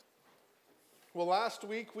Well, last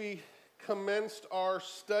week we commenced our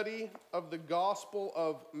study of the Gospel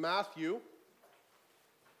of Matthew.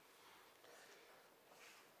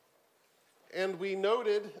 And we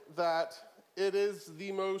noted that it is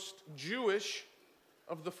the most Jewish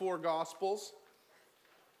of the four Gospels,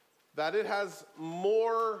 that it has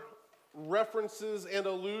more references and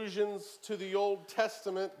allusions to the Old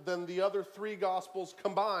Testament than the other three Gospels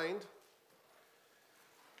combined.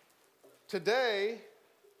 Today,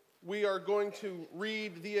 we are going to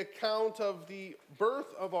read the account of the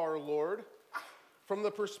birth of our Lord from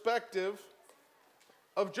the perspective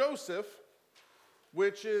of Joseph,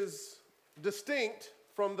 which is distinct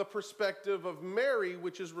from the perspective of Mary,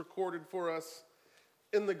 which is recorded for us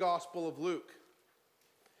in the Gospel of Luke.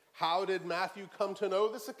 How did Matthew come to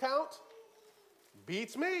know this account?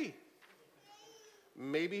 Beats me.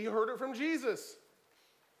 Maybe he heard it from Jesus.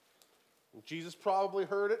 Jesus probably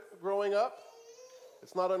heard it growing up.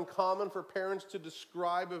 It's not uncommon for parents to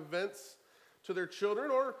describe events to their children,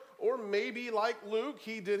 or maybe like Luke,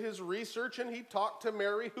 he did his research and he talked to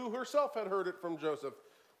Mary, who herself had heard it from Joseph.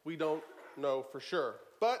 We don't know for sure.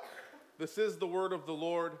 But this is the word of the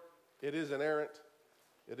Lord. It is inerrant.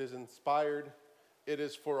 It is inspired. It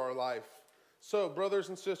is for our life. So, brothers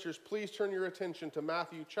and sisters, please turn your attention to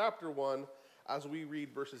Matthew chapter 1 as we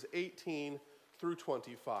read verses 18 through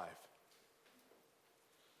 25.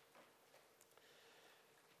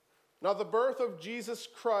 Now, the birth of Jesus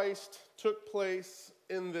Christ took place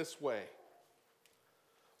in this way.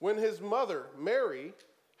 When his mother, Mary,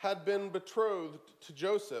 had been betrothed to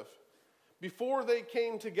Joseph, before they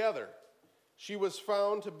came together, she was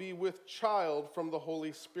found to be with child from the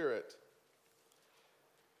Holy Spirit.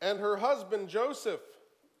 And her husband Joseph,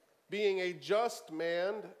 being a just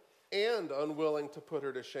man and unwilling to put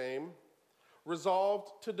her to shame,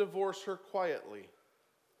 resolved to divorce her quietly.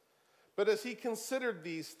 But as he considered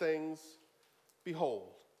these things,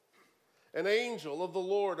 behold, an angel of the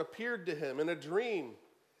Lord appeared to him in a dream,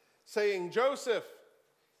 saying, Joseph,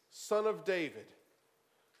 son of David,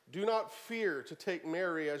 do not fear to take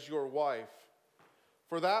Mary as your wife,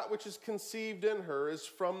 for that which is conceived in her is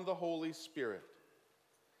from the Holy Spirit.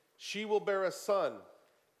 She will bear a son,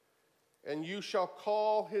 and you shall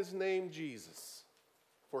call his name Jesus,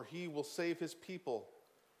 for he will save his people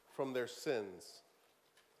from their sins.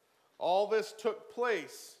 All this took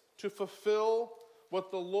place to fulfill what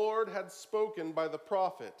the Lord had spoken by the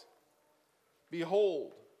prophet.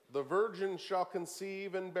 Behold, the virgin shall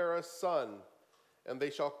conceive and bear a son, and they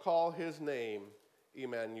shall call his name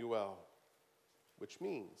Emmanuel, which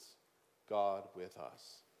means God with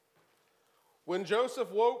us. When Joseph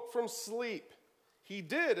woke from sleep, he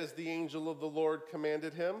did as the angel of the Lord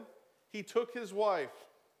commanded him. He took his wife,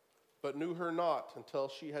 but knew her not until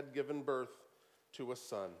she had given birth to a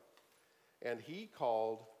son. And he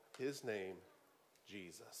called his name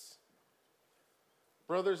Jesus.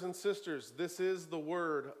 Brothers and sisters, this is the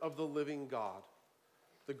word of the living God.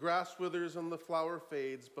 The grass withers and the flower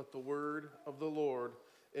fades, but the word of the Lord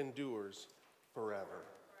endures forever.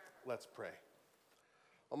 Let's pray.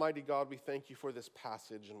 Almighty God, we thank you for this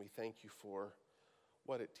passage, and we thank you for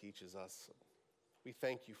what it teaches us. We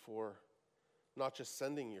thank you for not just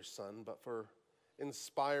sending your son, but for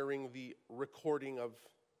inspiring the recording of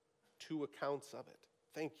two accounts of it.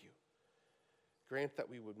 Thank you. Grant that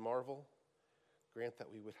we would marvel, grant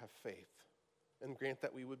that we would have faith, and grant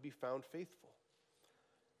that we would be found faithful.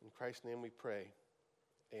 In Christ's name we pray.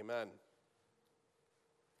 Amen.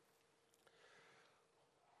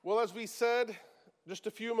 Well, as we said just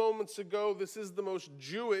a few moments ago, this is the most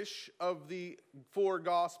Jewish of the four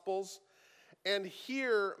Gospels. And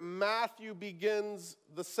here, Matthew begins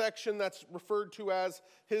the section that's referred to as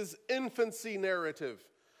his infancy narrative.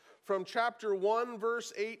 From chapter 1,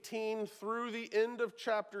 verse 18 through the end of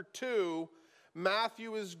chapter 2,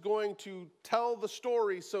 Matthew is going to tell the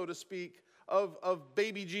story, so to speak, of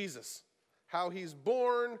baby Jesus. How he's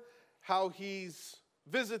born, how he's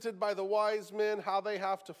visited by the wise men, how they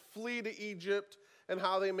have to flee to Egypt, and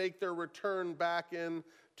how they make their return back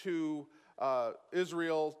into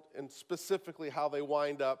Israel, and specifically how they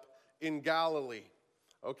wind up in Galilee.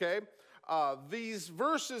 Okay? These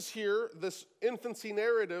verses here, this infancy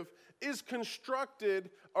narrative, is constructed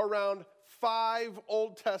around 5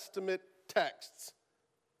 Old Testament texts.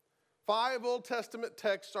 5 Old Testament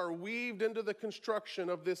texts are weaved into the construction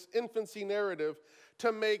of this infancy narrative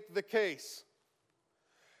to make the case.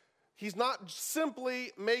 He's not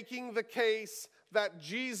simply making the case that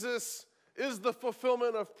Jesus is the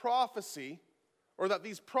fulfillment of prophecy, or that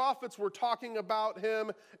these prophets were talking about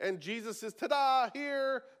him and Jesus is, ta-da,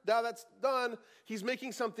 here, now that's done. He's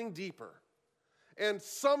making something deeper. And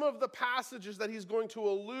some of the passages that he's going to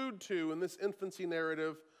allude to in this infancy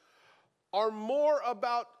narrative are more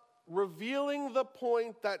about revealing the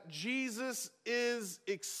point that Jesus is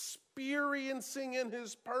experiencing in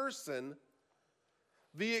his person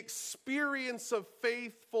the experience of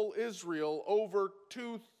faithful Israel over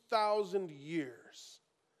 2,000 years.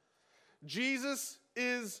 Jesus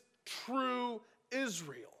is true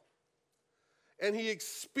Israel. And he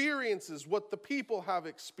experiences what the people have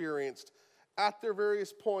experienced at their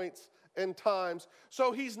various points and times.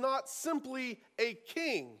 So he's not simply a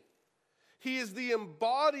king. He is the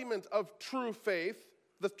embodiment of true faith,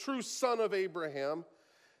 the true son of Abraham.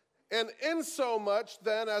 And in so much,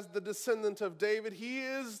 then, as the descendant of David, he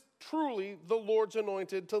is truly the Lord's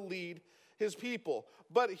anointed to lead his people.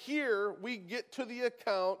 But here we get to the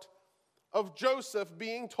account of Joseph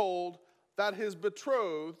being told that his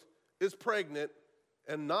betrothed is pregnant,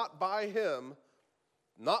 and not by him,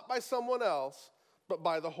 not by someone else, but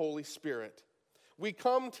by the Holy Spirit. We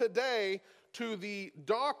come today to the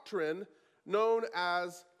doctrine known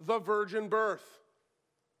as the virgin birth.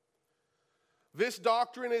 This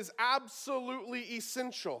doctrine is absolutely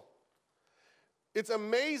essential. It's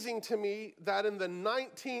amazing to me that in the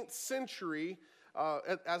 19th century,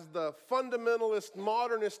 as the fundamentalist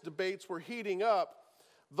modernist debates were heating up,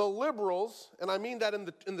 the liberals, and I mean that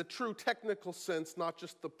in the true technical sense, not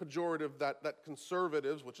just the pejorative that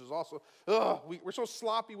conservatives, which is also, we're so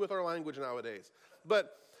sloppy with our language nowadays.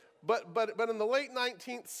 But in the late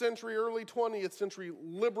 19th century, early 20th century,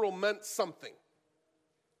 liberal meant something.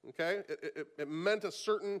 Okay? It meant a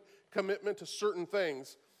certain commitment to certain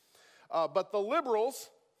things. But the liberals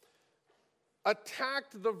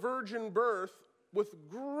attacked the virgin birth with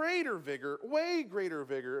greater vigor, way greater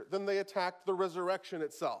vigor, than they attacked the resurrection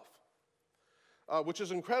itself, which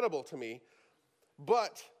is incredible to me.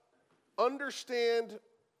 But understand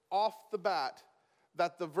off the bat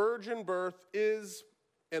that the virgin birth is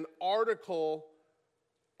an article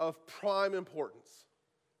of prime importance,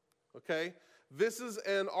 okay? This is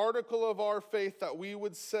an article of our faith that we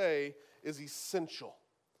would say is essential.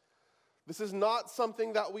 This is not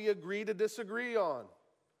something that we agree to disagree on.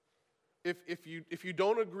 If you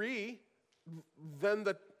don't agree, then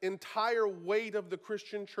the entire weight of the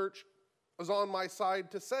Christian church is on my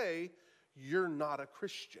side to say, you're not a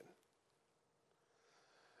Christian.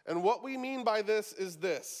 And what we mean by this is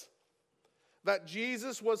this, that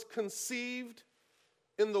Jesus was conceived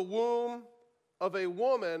in the womb of a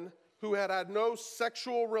woman who had had no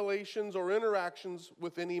sexual relations or interactions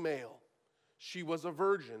with any male. She was a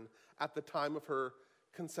virgin at the time of her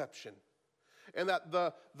conception. And that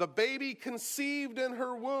the baby conceived in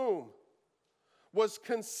her womb was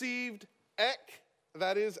conceived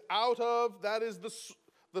that is out of, that is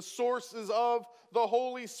the sources of the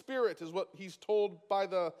Holy Spirit, is what he's told by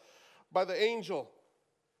the angel.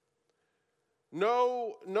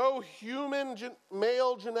 No human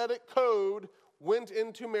male genetic code went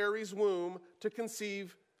into Mary's womb to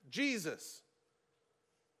conceive Jesus.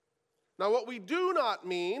 Now, what we do not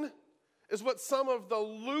mean is what some of the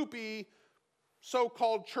loopy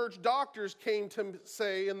so-called church doctors came to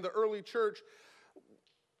say in the early church.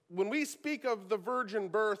 When we speak of the virgin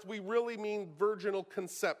birth, we really mean virginal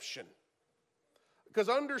conception. Because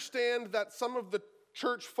understand that some of the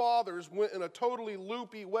church fathers went in a totally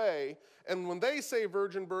loopy way, and when they say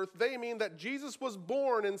virgin birth, they mean that Jesus was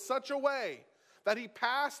born in such a way, that he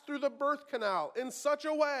passed through the birth canal in such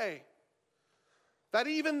a way, that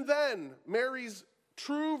even then, Mary's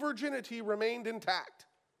true virginity remained intact.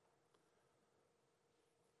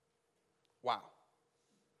 Wow.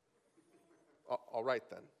 All right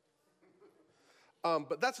then.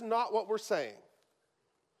 But that's not what we're saying.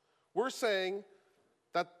 We're saying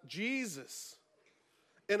that Jesus,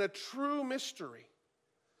 in a true mystery,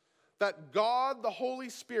 that God, the Holy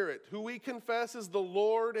Spirit, who we confess is the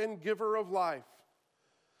Lord and giver of life,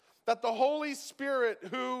 that the Holy Spirit,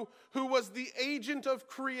 who was the agent of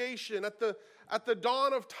creation at the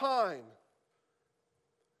dawn of time,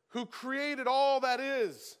 who created all that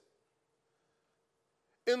is,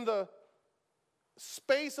 in the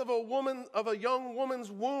space of a young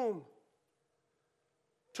woman's womb,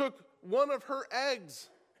 took one of her eggs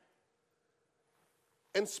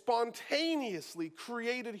and spontaneously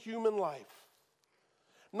created human life.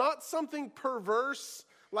 Not something perverse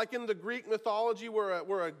like in the Greek mythology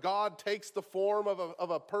where a god takes the form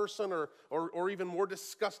of a person or even more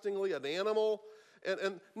disgustingly an animal.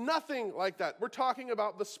 And nothing like that. We're talking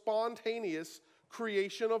about the spontaneous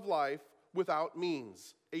creation of life without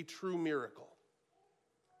means, a true miracle.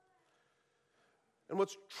 And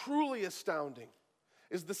what's truly astounding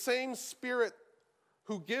is the same Spirit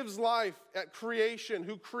who gives life at creation,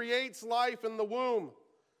 who creates life in the womb,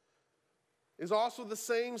 is also the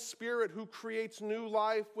same Spirit who creates new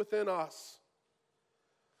life within us.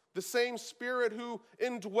 The same Spirit who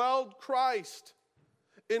indwelled Christ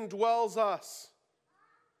indwells us.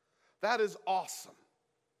 That is awesome.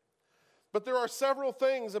 But there are several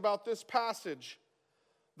things about this passage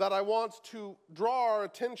that I want to draw our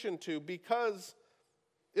attention to because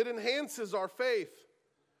it enhances our faith,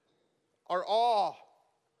 our awe,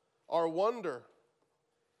 our wonder,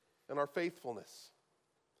 and our faithfulness.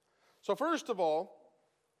 So first of all,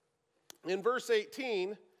 in verse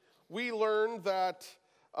 18, we learn that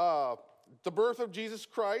the birth of Jesus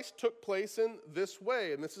Christ took place in this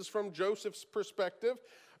way. And this is from Joseph's perspective.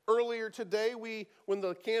 Earlier today, when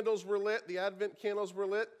the candles were lit, the Advent candles were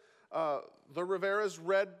lit, the Riveras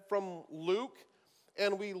read from Luke,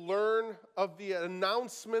 and we learn of the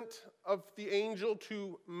announcement of the angel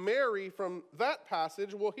to Mary from that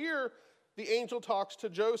passage. Well, here the angel talks to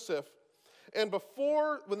Joseph, and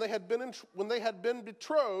when they had been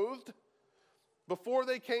betrothed, before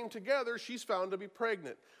they came together, she's found to be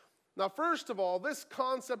pregnant. Now, first of all, this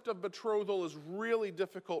concept of betrothal is really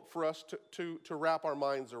difficult for us to wrap our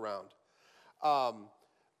minds around.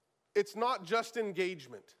 It's not just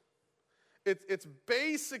engagement. It's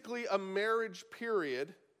basically a marriage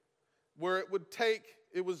period where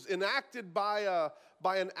it was enacted by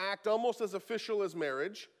an act almost as official as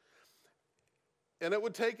marriage, and it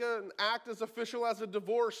would take an act as official as a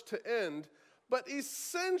divorce to end. But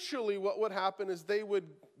essentially what would happen is they would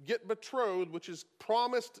get betrothed, which is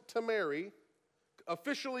promised to marry,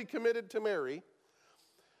 officially committed to marry,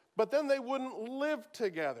 but then they wouldn't live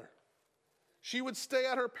together. She would stay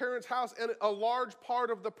at her parents' house, and a large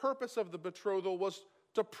part of the purpose of the betrothal was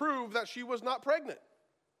to prove that she was not pregnant.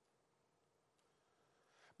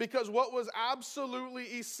 Because what was absolutely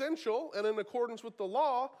essential, and in accordance with the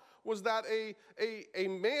law, was that a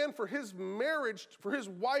man, for his marriage, for his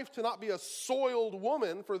wife to not be a soiled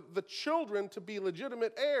woman, for the children to be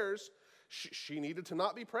legitimate heirs, she needed to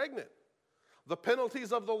not be pregnant. The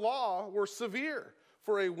penalties of the law were severe.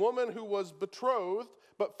 For a woman who was betrothed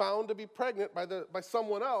but found to be pregnant by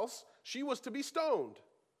someone else, she was to be stoned.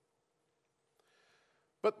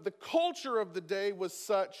 But the culture of the day was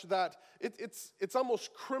such that it's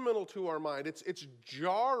almost criminal to our mind. It's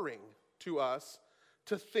jarring to us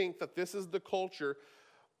to think that this is the culture.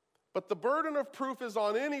 But the burden of proof is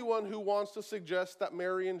on anyone who wants to suggest that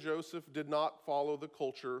Mary and Joseph did not follow the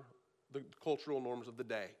cultural norms of the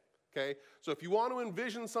day. Okay? So if you want to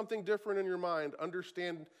envision something different in your mind,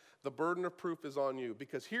 understand the burden of proof is on you.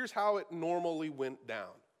 Because here's how it normally went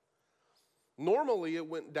down. Normally it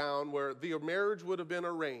went down where the marriage would have been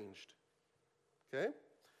arranged. Okay?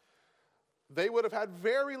 They would have had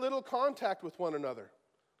very little contact with one another.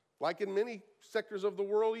 Like in many sectors of the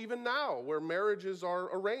world even now, where marriages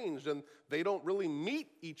are arranged and they don't really meet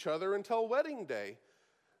each other until wedding day.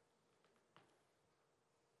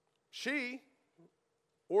 She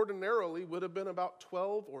ordinarily would have been about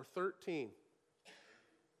 12 or 13.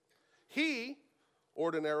 He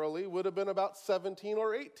ordinarily would have been about 17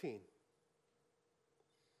 or 18.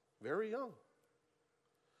 Very young.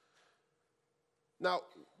 Now,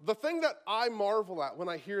 the thing that I marvel at when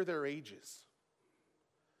I hear their ages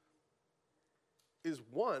is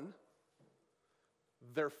one,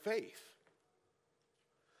 their faith.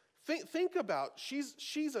 Think about,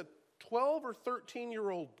 she's a 12 or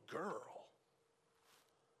 13-year-old girl.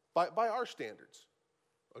 By our standards,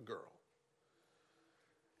 a girl.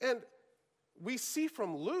 And we see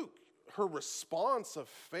from Luke her response of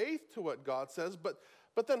faith to what God says, but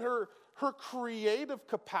then her creative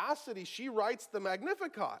capacity. She writes the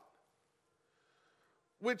Magnificat,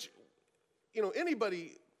 which,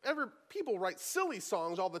 people write silly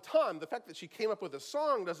songs all the time. The fact that she came up with a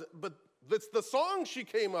song but it's the song she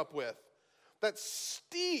came up with that's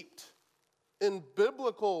steeped in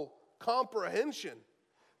biblical comprehension,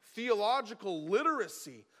 theological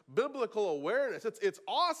literacy, biblical awareness. It's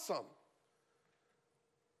awesome.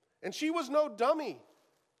 And she was no dummy.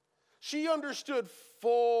 She understood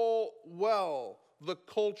full well the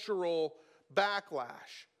cultural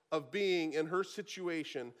backlash of being in her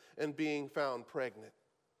situation and being found pregnant.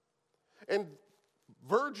 And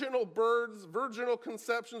virginal births, virginal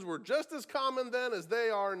conceptions were just as common then as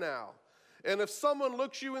they are now. And if someone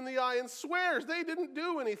looks you in the eye and swears they didn't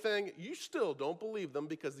do anything, you still don't believe them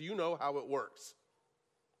because you know how it works.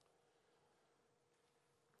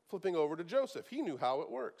 Flipping over to Joseph, he knew how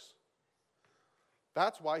it works.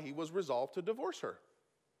 That's why he was resolved to divorce her.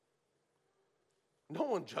 No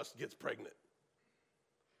one just gets pregnant.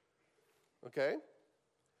 Okay?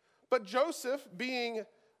 But Joseph, being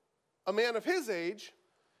a man of his age,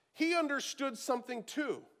 he understood something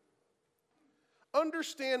too.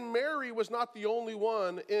 Understand, Mary was not the only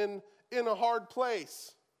one in a hard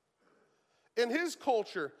place. In his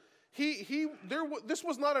culture, this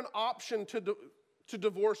was not an option to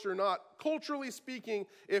divorce or not. Culturally speaking,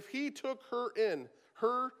 if he took her in,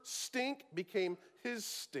 her stink became his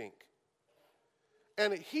stink.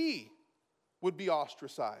 And he would be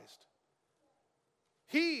ostracized.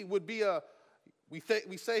 He would be we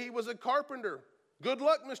say he was a carpenter. Good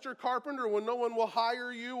luck, Mr. Carpenter, when no one will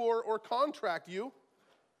hire you or contract you.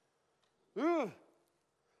 Ugh.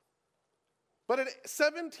 But at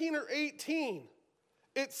 17 or 18,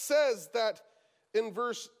 it says that in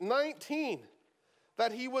verse 19,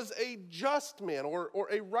 that he was a just man or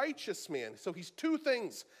a righteous man. So he's two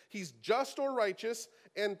things. He's just or righteous,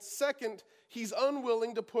 and second, he's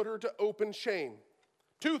unwilling to put her to open shame.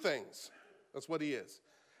 Two things. That's what he is.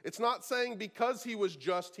 It's not saying because he was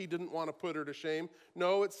just, he didn't want to put her to shame.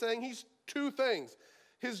 No, it's saying he's two things.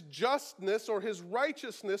 His justness or his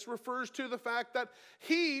righteousness refers to the fact that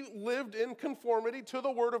he lived in conformity to the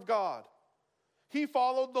Word of God. He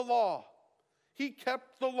followed the law. He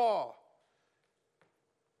kept the law.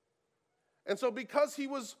 And so because he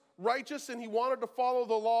was righteous and he wanted to follow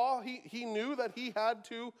the law, he knew that he had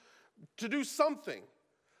to do something.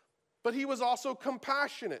 But he was also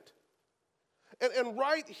compassionate. And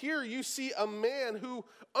right here you see a man who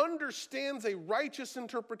understands a righteous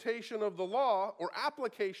interpretation of the law or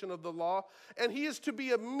application of the law, and he is to be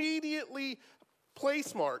immediately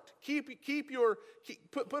place marked.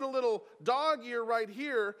 Put a little dog ear right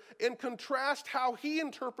here and contrast how he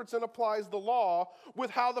interprets and applies the law with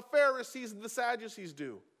how the Pharisees and the Sadducees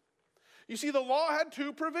do. You see, the law had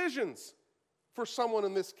two provisions for someone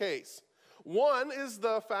in this case. One is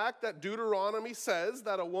the fact that Deuteronomy says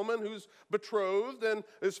that a woman who's betrothed and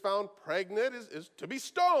is found pregnant is to be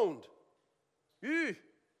stoned. Eugh.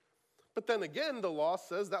 But then again, the law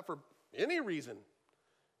says that for any reason,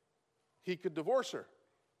 he could divorce her.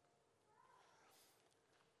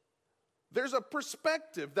 There's a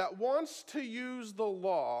perspective that wants to use the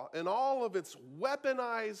law and all of its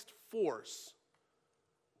weaponized force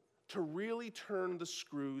to really turn the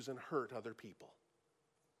screws and hurt other people.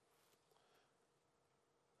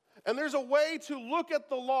 And there's a way to look at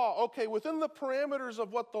the law. Okay, within the parameters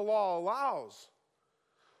of what the law allows,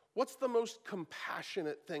 what's the most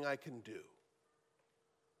compassionate thing I can do?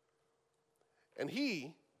 And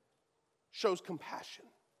he shows compassion.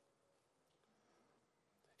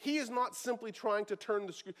 He is not simply trying to turn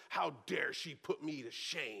the screw. How dare she put me to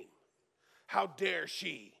shame? How dare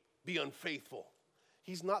she be unfaithful?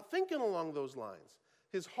 He's not thinking along those lines.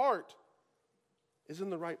 His heart is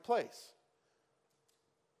in the right place.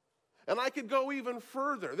 And I could go even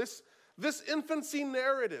further. This infancy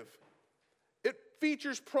narrative, it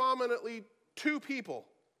features prominently two people.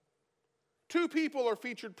 Two people are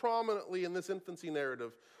featured prominently in this infancy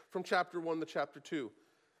narrative from chapter 1 to chapter 2.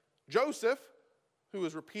 Joseph, who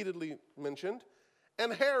is repeatedly mentioned,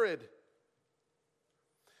 and Herod.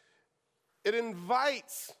 It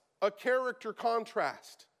invites a character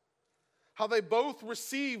contrast. How they both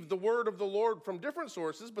receive the word of the Lord from different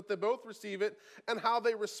sources, but they both receive it, and how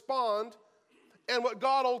they respond, and what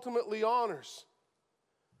God ultimately honors.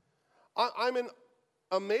 I'm in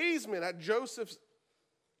amazement at Joseph's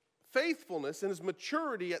faithfulness and his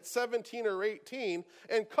maturity at 17 or 18,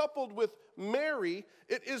 and coupled with Mary,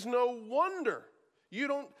 it is no wonder.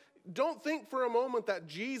 You don't think for a moment that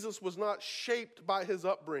Jesus was not shaped by his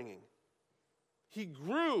upbringing. He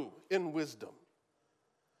grew in wisdom.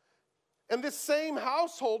 And this same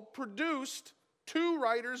household produced two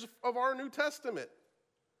writers of our New Testament.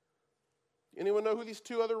 Anyone know who these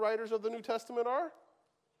two other writers of the New Testament are?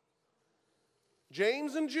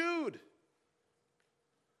 James and Jude.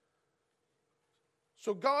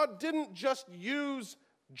 So God didn't just use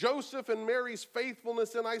Joseph and Mary's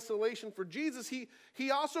faithfulness in isolation for Jesus.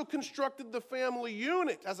 He also constructed the family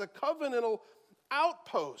unit as a covenantal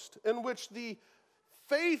outpost in which the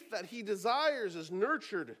faith that he desires is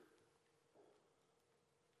nurtured.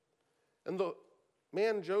 And the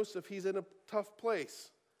man Joseph, he's in a tough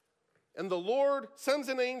place. And the Lord sends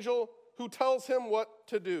an angel who tells him what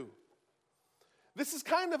to do. This is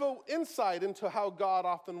kind of an insight into how God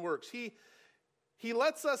often works. He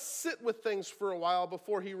lets us sit with things for a while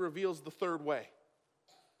before he reveals the third way.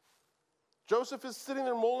 Joseph is sitting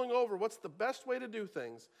there mulling over what's the best way to do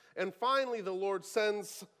things. And finally, the Lord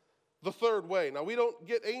sends the third way. Now, we don't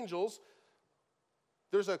get angels.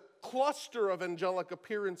 There's a cluster of angelic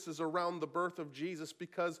appearances around the birth of Jesus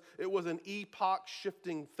because it was an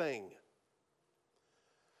epoch-shifting thing.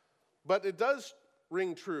 But it does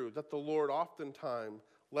ring true that the Lord oftentimes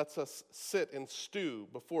lets us sit and stew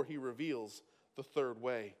before he reveals the third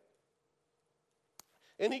way.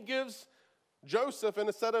 And he gives Joseph in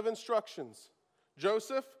a set of instructions.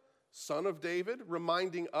 Joseph, son of David,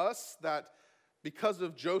 reminding us that because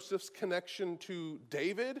of Joseph's connection to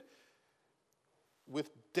David,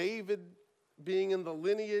 with David being in the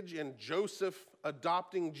lineage and Joseph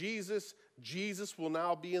adopting Jesus, Jesus will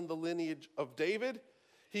now be in the lineage of David.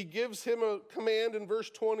 He gives him a command in verse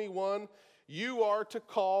 21, you are to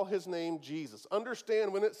call his name Jesus.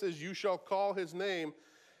 Understand when it says you shall call his name,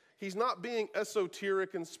 he's not being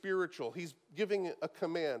esoteric and spiritual. He's giving a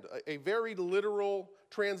command. A very literal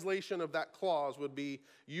translation of that clause would be,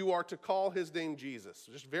 you are to call his name Jesus.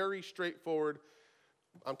 Just very straightforward.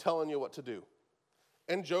 I'm telling you what to do.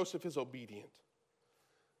 And Joseph is obedient.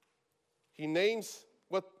 He names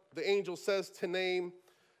what the angel says to name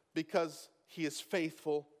because he is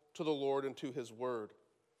faithful to the Lord and to his word.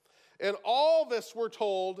 And all this, we're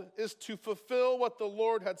told, is to fulfill what the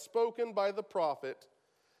Lord had spoken by the prophet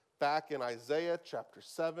back in Isaiah chapter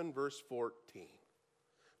 7, verse 14.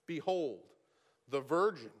 Behold, the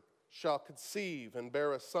virgin shall conceive and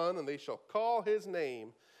bear a son, and they shall call his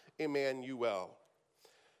name Emmanuel.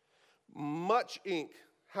 Much ink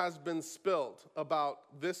has been spilled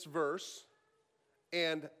about this verse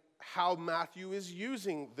and how Matthew is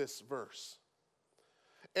using this verse.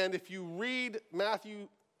 And if you read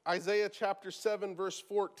Isaiah chapter 7, verse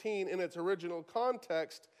 14 in its original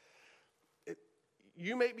context,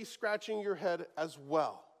 you may be scratching your head as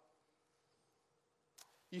well.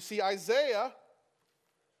 You see, Isaiah,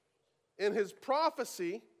 in his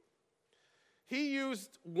prophecy, he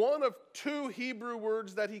used one of two Hebrew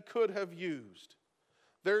words that he could have used.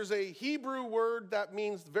 There's a Hebrew word that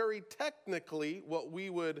means very technically what we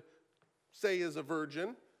would say is a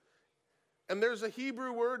virgin. And there's a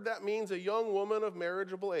Hebrew word that means a young woman of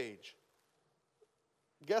marriageable age.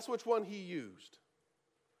 Guess which one he used?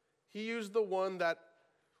 He used the one that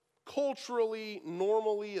culturally,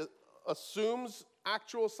 normally assumes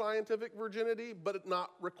actual scientific virginity, but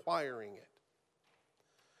not requiring it.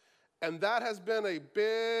 And that has been a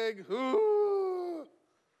big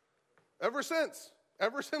ever since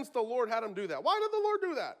the Lord had him do that. Why did the Lord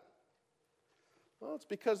do that? Well, it's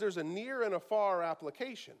because there's a near and a far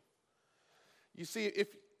application. You see, if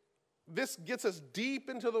this gets us deep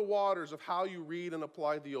into the waters of how you read and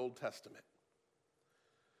apply the Old Testament.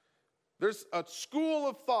 There's a school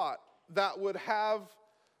of thought that would have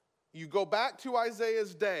you go back to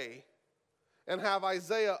Isaiah's day and have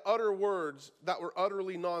Isaiah utter words that were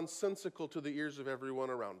utterly nonsensical to the ears of everyone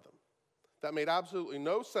around them. That made absolutely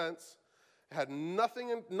no sense, had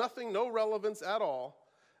nothing, no relevance at all,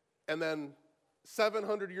 and then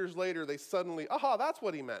 700 years later, they suddenly, that's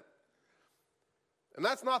what he meant. And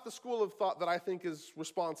that's not the school of thought that I think is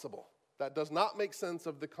responsible. That does not make sense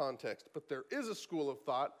of the context. But there is a school of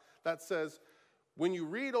thought that says, when you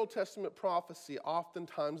read Old Testament prophecy,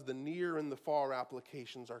 oftentimes the near and the far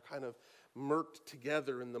applications are kind of murked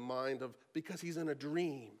together in the mind of, because he's in a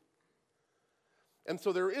dream. And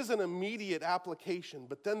so there is an immediate application,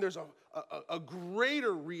 but then there's a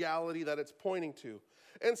greater reality that it's pointing to.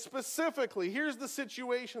 And specifically, here's the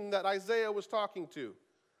situation that Isaiah was talking to.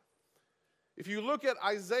 If you look at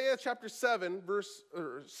Isaiah chapter 7, verse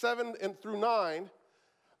 7 and through 9,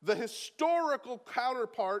 the historical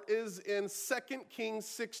counterpart is in 2 Kings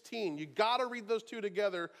 16. You got to read those two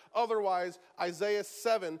together. Otherwise, Isaiah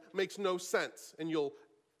 7 makes no sense, and you'll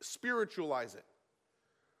spiritualize it.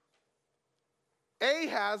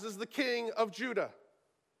 Ahaz is the king of Judah,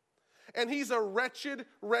 and he's a wretched,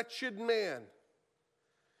 wretched man.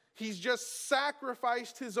 He's just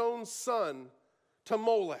sacrificed his own son to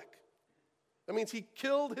Molech. That means he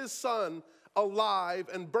killed his son alive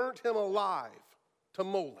and burnt him alive to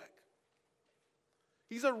Molech.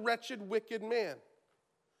 He's a wretched, wicked man.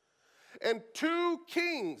 And two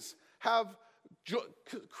kings have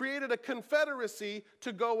created a confederacy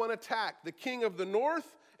to go and attack, the king of the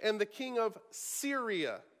north and the king of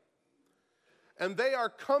Syria. And they are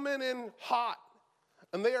coming in hot,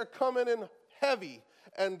 and they are coming in heavy.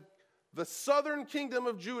 And the southern kingdom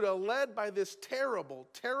of Judah, led by this terrible,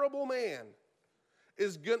 terrible man,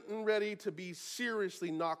 is getting ready to be seriously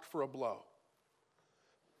knocked for a blow.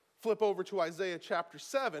 Flip over to Isaiah chapter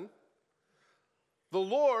 7. The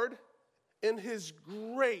Lord, in his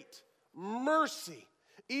great mercy,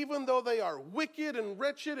 even though they are wicked and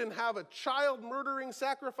wretched and have a child-murdering,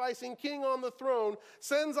 sacrificing king on the throne,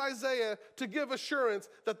 sends Isaiah to give assurance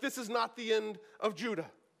that this is not the end of Judah.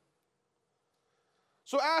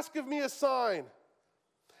 So ask of me a sign.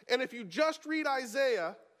 And if you just read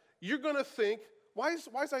Isaiah, you're going to think, why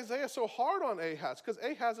is Isaiah so hard on Ahaz? Because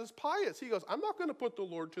Ahaz is pious. He goes, I'm not going to put the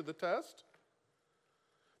Lord to the test.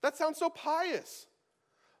 That sounds so pious.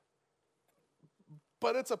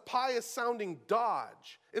 But it's a pious-sounding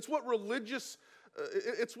dodge. It's what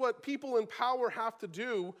it's what people in power have to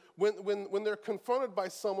do when they're confronted by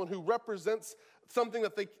someone who represents something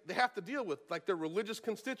that they have to deal with, like their religious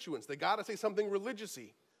constituents. They got to say something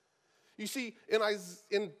religious-y. You see, in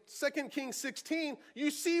 2 Kings 16,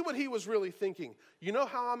 you see what he was really thinking. You know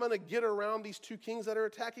how I'm going to get around these two kings that are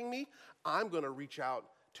attacking me? I'm going to reach out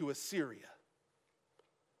to Assyria.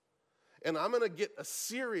 And I'm going to get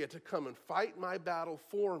Assyria to come and fight my battle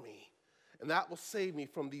for me. And that will save me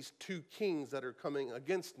from these two kings that are coming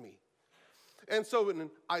against me. And so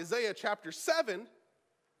in Isaiah chapter 7,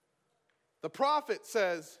 the prophet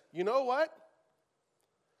says, you know what?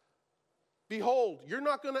 Behold, you're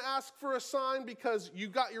not going to ask for a sign because you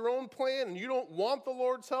got your own plan and you don't want the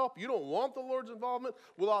Lord's help. You don't want the Lord's involvement.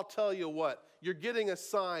 Well, I'll tell you what. You're getting a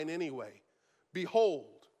sign anyway.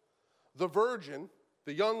 Behold, the virgin,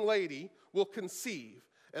 the young lady, will conceive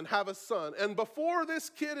and have a son. And before this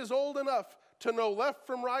kid is old enough to know left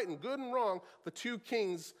from right and good and wrong, the two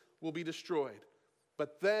kings will be destroyed.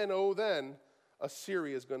 But then, oh then,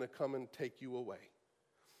 Assyria is going to come and take you away.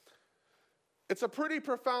 It's a pretty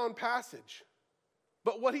profound passage.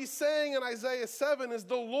 But what he's saying in Isaiah 7 is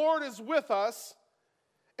the Lord is with us,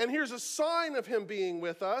 and here's a sign of him being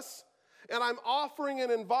with us, and I'm offering and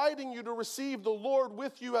inviting you to receive the Lord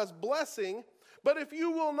with you as blessing. But if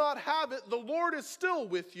you will not have it, the Lord is still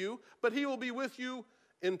with you, but he will be with you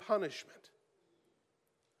in punishment.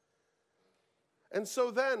 And so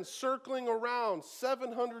then, circling around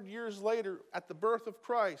 700 years later at the birth of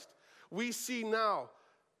Christ, we see now,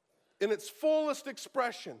 in its fullest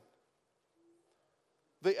expression,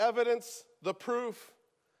 the evidence, the proof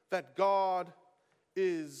that God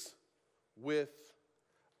is with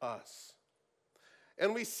us.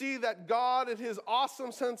 And we see that God, in his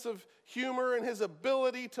awesome sense of humor and his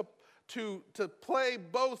ability to play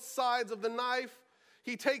both sides of the knife,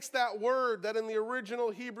 he takes that word that in the original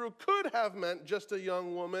Hebrew could have meant just a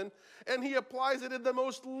young woman, and he applies it in the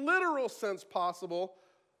most literal sense possible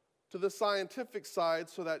to the scientific side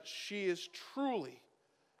so that she is truly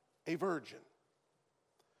a virgin.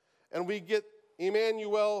 And we get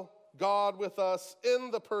Emmanuel, God with us,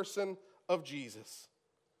 in the person of Jesus.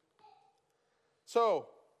 So,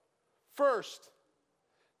 first,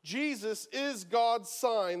 Jesus is God's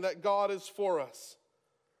sign that God is for us.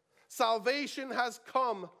 Salvation has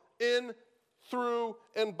come in, through,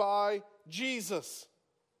 and by Jesus.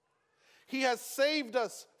 He has saved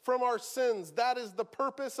us from our sins. That is the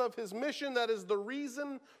purpose of his mission. That is the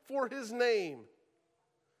reason for his name.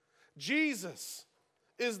 Jesus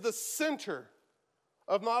is the center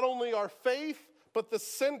of not only our faith, but the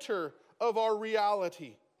center of our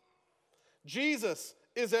reality. Jesus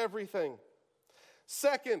is everything.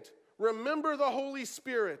 Second, remember the Holy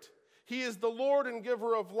Spirit. He is the Lord and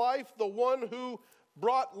giver of life, the one who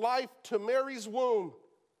brought life to Mary's womb.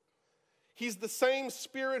 He's the same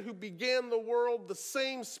Spirit who began the world, the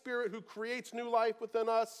same Spirit who creates new life within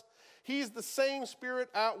us. He's the same Spirit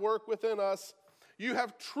at work within us. You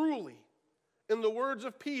have truly, in the words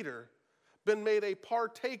of Peter, been made a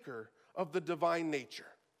partaker of the divine nature.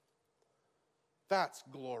 That's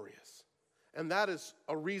glorious. And that is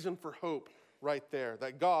a reason for hope right there,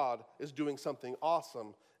 that God is doing something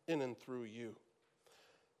awesome in and through you.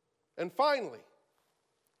 And finally,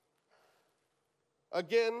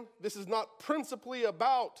 again, this is not principally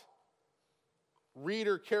about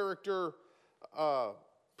reader character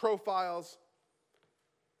profiles,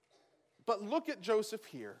 but look at Joseph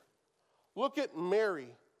here. Look at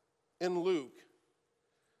Mary in Luke.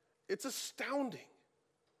 It's astounding.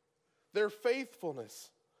 Their faithfulness.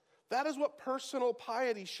 That is what personal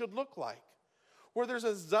piety should look like, where there's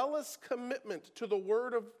a zealous commitment to the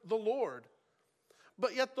word of the Lord,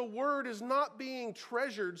 but yet the word is not being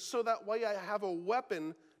treasured so that way I have a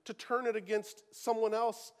weapon to turn it against someone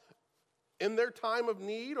else in their time of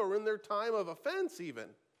need or in their time of offense even.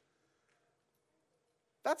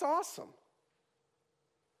 That's awesome.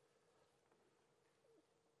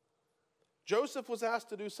 Joseph was asked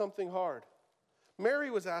to do something hard. Mary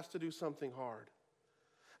was asked to do something hard.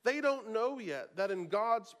 They don't know yet that in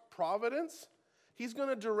God's providence, he's going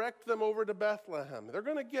to direct them over to Bethlehem. They're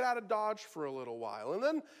going to get out of Dodge for a little while. And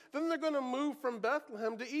then they're going to move from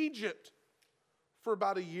Bethlehem to Egypt for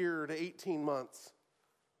about a year to 18 months.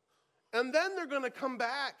 And then they're going to come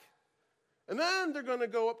back. And then they're going to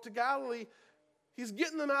go up to Galilee. He's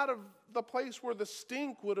getting them out of the place where the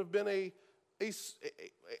stink would have been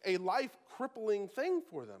a life-crippling thing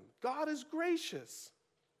for them. God is gracious.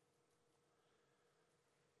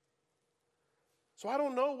 So I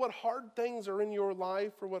don't know what hard things are in your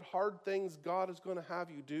life or what hard things God is going to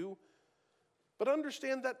have you do. But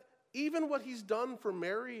understand that even what he's done for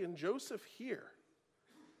Mary and Joseph here,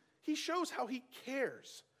 he shows how he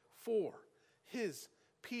cares for his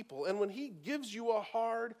people. And when he gives you a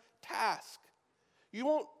hard task, you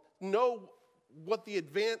won't know what the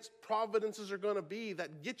advanced providences are going to be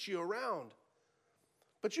that get you around.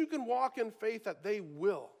 But you can walk in faith that they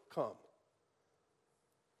will come.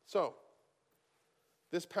 So,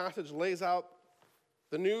 this passage lays out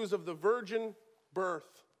the news of the virgin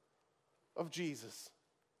birth of Jesus.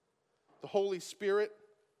 The Holy Spirit,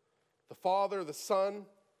 the Father, the Son,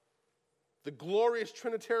 the glorious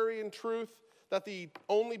Trinitarian truth that the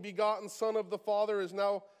only begotten Son of the Father is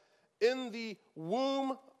now in the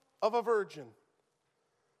womb of a virgin.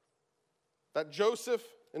 That Joseph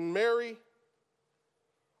and Mary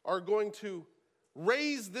are going to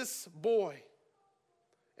raise this boy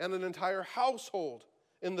and an entire household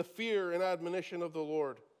in the fear and admonition of the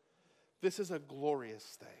Lord. This is a glorious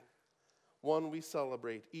thing, one we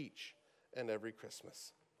celebrate each and every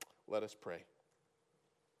Christmas. Let us pray.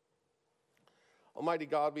 Almighty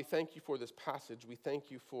God, we thank you for this passage. We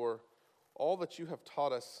thank you for all that you have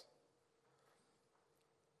taught us.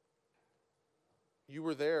 You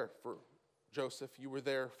were there for Joseph. You were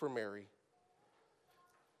there for Mary.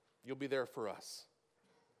 You'll be there for us,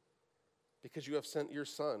 because you have sent your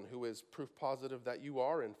Son, who is proof positive that you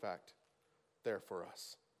are, in fact, there for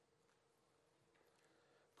us.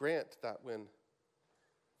 Grant that when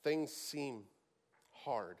things seem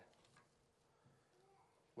hard,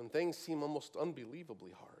 when things seem almost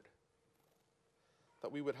unbelievably hard,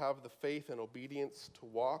 that we would have the faith and obedience to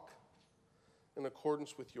walk in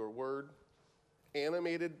accordance with your word,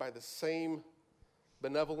 animated by the same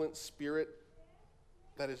benevolent spirit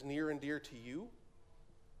that is near and dear to you.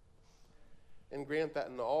 And grant that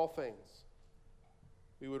in all things,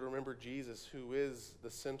 we would remember Jesus, who is the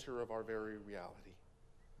center of our very reality.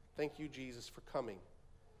 Thank you, Jesus, for coming,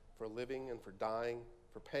 for living and for dying,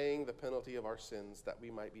 for paying the penalty of our sins that we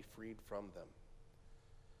might be freed from them.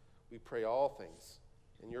 We pray all things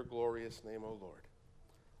in your glorious name, O Lord.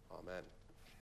 Amen.